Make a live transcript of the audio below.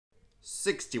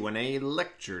61A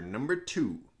Lecture Number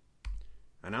 2.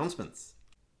 Announcements.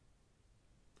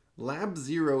 Lab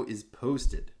 0 is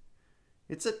posted.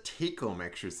 It's a take-home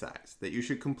exercise that you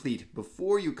should complete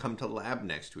before you come to lab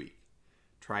next week.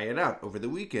 Try it out over the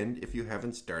weekend if you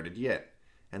haven't started yet,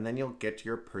 and then you'll get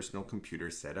your personal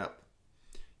computer set up.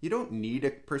 You don't need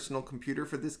a personal computer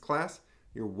for this class.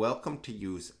 You're welcome to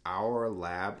use our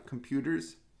lab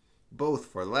computers, both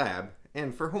for lab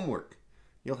and for homework.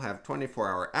 You'll have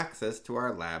 24-hour access to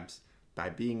our labs by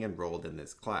being enrolled in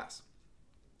this class.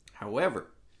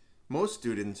 However, most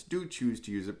students do choose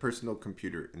to use a personal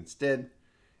computer instead,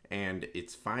 and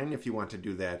it's fine if you want to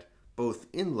do that both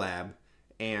in lab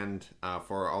and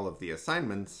for all of the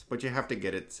assignments, but you have to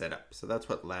get it set up. So that's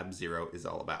what Lab 0 is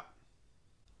all about.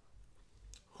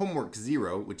 Homework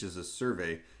 0, which is a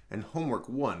survey, and Homework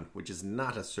 1, which is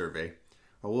not a survey,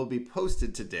 will be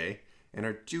posted today and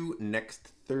are due next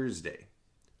Thursday.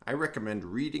 I recommend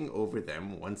reading over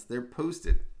them once they're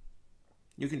posted.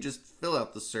 You can just fill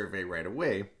out the survey right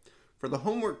away. For the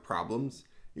homework problems,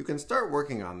 you can start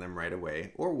working on them right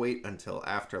away or wait until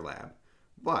after lab,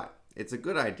 but it's a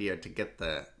good idea to get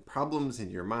the problems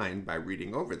in your mind by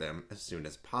reading over them as soon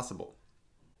as possible.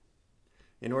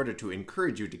 In order to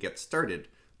encourage you to get started,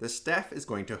 the staff is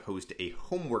going to host a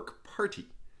homework party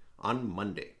on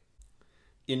Monday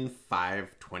in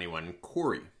 521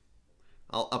 Corey.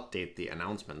 I'll update the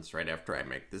announcements right after I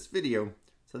make this video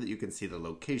so that you can see the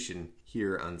location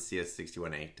here on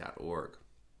cs61a.org.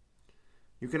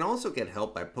 You can also get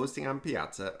help by posting on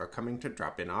Piazza or coming to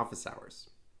drop-in office hours.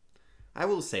 I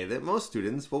will say that most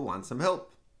students will want some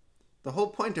help. The whole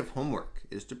point of homework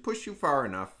is to push you far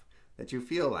enough that you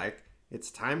feel like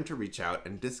it's time to reach out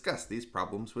and discuss these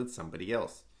problems with somebody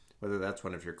else, whether that's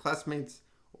one of your classmates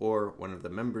or one of the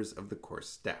members of the course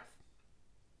staff.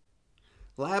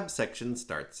 Lab section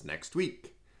starts next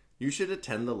week. You should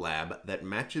attend the lab that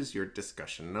matches your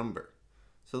discussion number.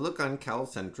 So look on Cal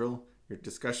Central, your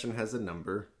discussion has a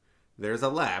number. There's a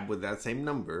lab with that same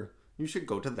number. You should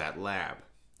go to that lab.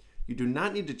 You do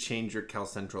not need to change your Cal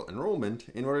Central enrollment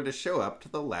in order to show up to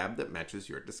the lab that matches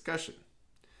your discussion.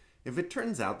 If it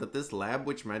turns out that this lab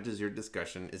which matches your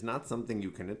discussion is not something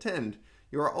you can attend,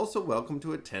 you are also welcome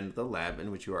to attend the lab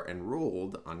in which you are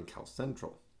enrolled on Cal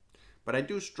Central. But I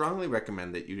do strongly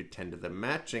recommend that you attend the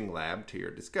matching lab to your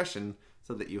discussion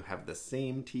so that you have the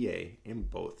same TA in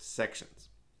both sections.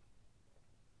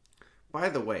 By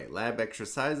the way, lab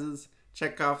exercises,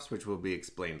 checkoffs, which will be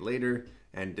explained later,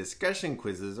 and discussion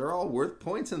quizzes are all worth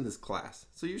points in this class,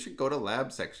 so you should go to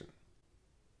lab section.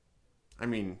 I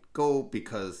mean, go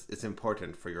because it's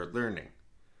important for your learning,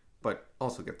 but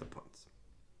also get the points.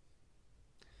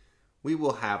 We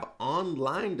will have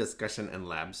online discussion and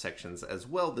lab sections as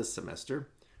well this semester.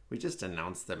 We just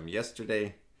announced them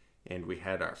yesterday, and we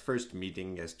had our first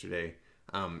meeting yesterday.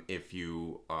 If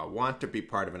you want to be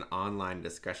part of an online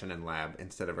discussion and lab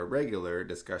instead of a regular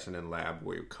discussion and lab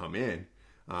where you come in,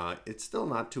 it's still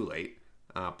not too late.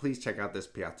 Please check out this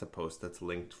Piazza post that's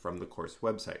linked from the course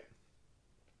website.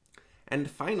 And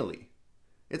finally,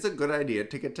 it's a good idea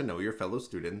to get to know your fellow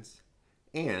students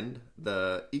and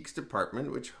the EECS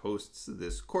department which hosts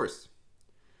this course.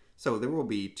 So there will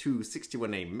be 2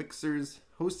 61A mixers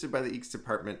hosted by the EECS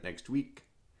department next week.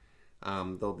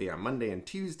 They'll be on Monday and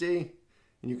Tuesday,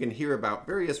 and you can hear about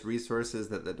various resources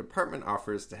that the department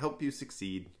offers to help you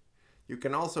succeed. You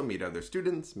can also meet other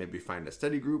students, maybe find a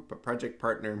study group, a project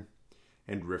partner,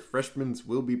 and refreshments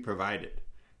will be provided.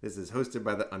 This is hosted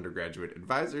by the undergraduate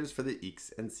advisors for the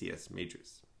EECS and CS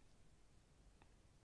majors.